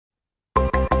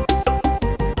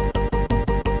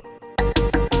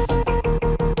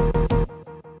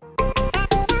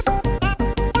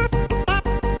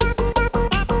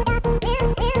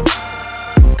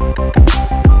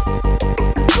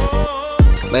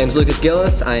My name is Lucas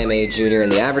Gillis. I am a junior in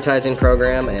the advertising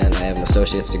program, and I have an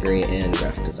associate's degree in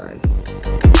graphic design.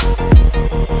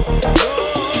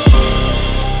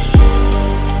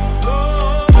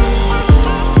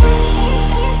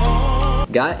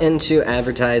 Got into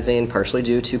advertising partially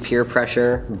due to peer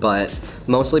pressure, but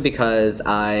mostly because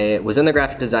I was in the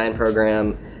graphic design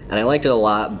program and I liked it a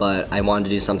lot, but I wanted to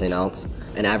do something else.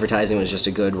 And advertising was just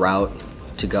a good route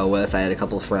to go with. I had a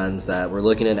couple of friends that were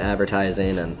looking into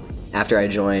advertising, and after I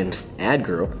joined Ad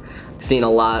Group, seeing a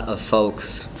lot of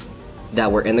folks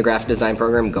that were in the graphic design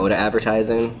program go to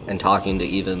advertising and talking to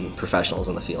even professionals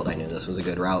in the field, I knew this was a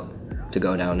good route to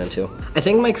go down into. I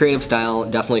think my creative style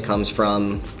definitely comes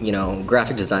from,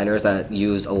 graphic designers that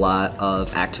use a lot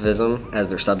of activism as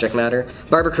their subject matter.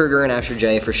 Barbara Kruger and Asher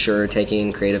J for sure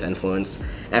taking creative influence.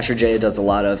 Asher J does a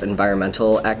lot of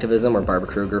environmental activism, where Barbara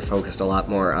Kruger focused a lot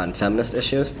more on feminist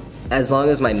issues. As long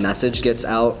as my message gets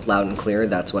out loud and clear,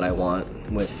 that's what I want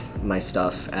with my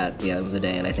stuff at the end of the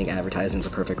day, and I think advertising is a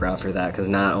perfect route for that, because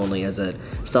not only is it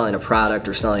selling a product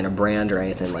or selling a brand or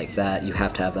anything like that, you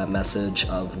have to have that message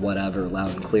of whatever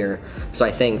loud and clear. So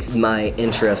I think my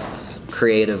interests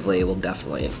creatively will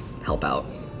definitely help out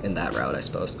in that route, I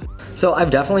suppose. So I've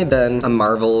definitely been a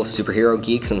Marvel superhero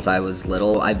geek since I was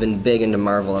little. I've been big into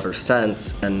Marvel ever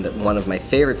since, and one of my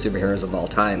favorite superheroes of all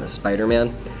time is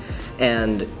Spider-Man.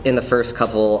 And in the first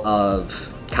couple of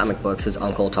comic books, his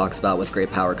uncle talks about with great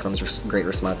power comes great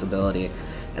responsibility.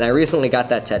 And I recently got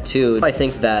that tattoo. I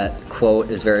think that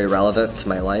quote is very relevant to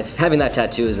my life. Having that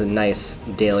tattoo is a nice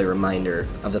daily reminder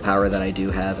of the power that I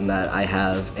do have, and that I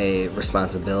have a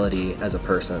responsibility as a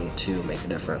person to make a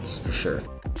difference, for sure.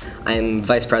 I'm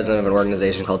vice president of an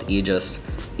organization called Aegis.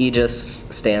 Aegis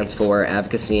stands for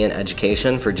Advocacy and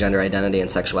Education for Gender Identity and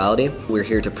Sexuality. We're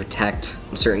here to protect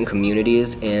certain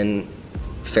communities in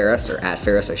Ferris, or at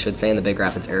Ferris I should say, in the Big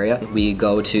Rapids area. We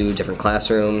go to different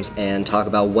classrooms and talk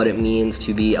about what it means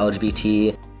to be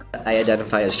LGBT. I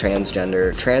identify as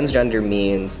transgender. Transgender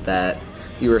means that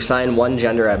you were assigned one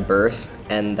gender at birth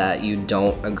and that you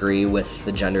don't agree with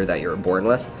the gender that you were born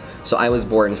with. So I was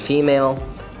born female,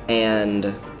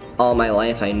 and all my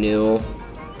life I knew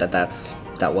that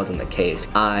that wasn't the case.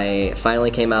 I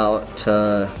finally came out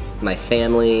to my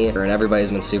family, and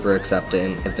everybody's been super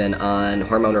accepting. I've been on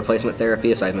hormone replacement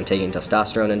therapy, so I've been taking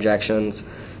testosterone injections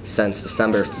since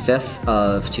December 5th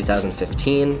of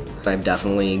 2015. I've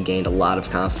definitely gained a lot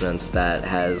of confidence that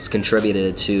has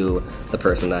contributed to the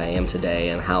person that I am today,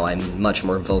 and how I'm much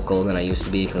more vocal than I used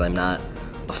to be, because I'm not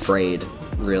afraid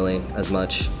really as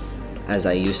much as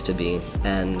I used to be.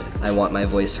 And I want my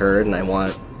voice heard, and I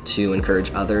want to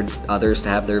encourage others to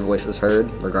have their voices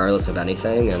heard, regardless of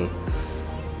anything. And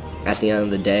at the end of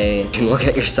the day, you can look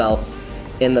at yourself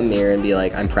in the mirror and be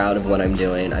like, I'm proud of what I'm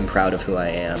doing, I'm proud of who I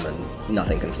am, and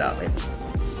nothing can stop me.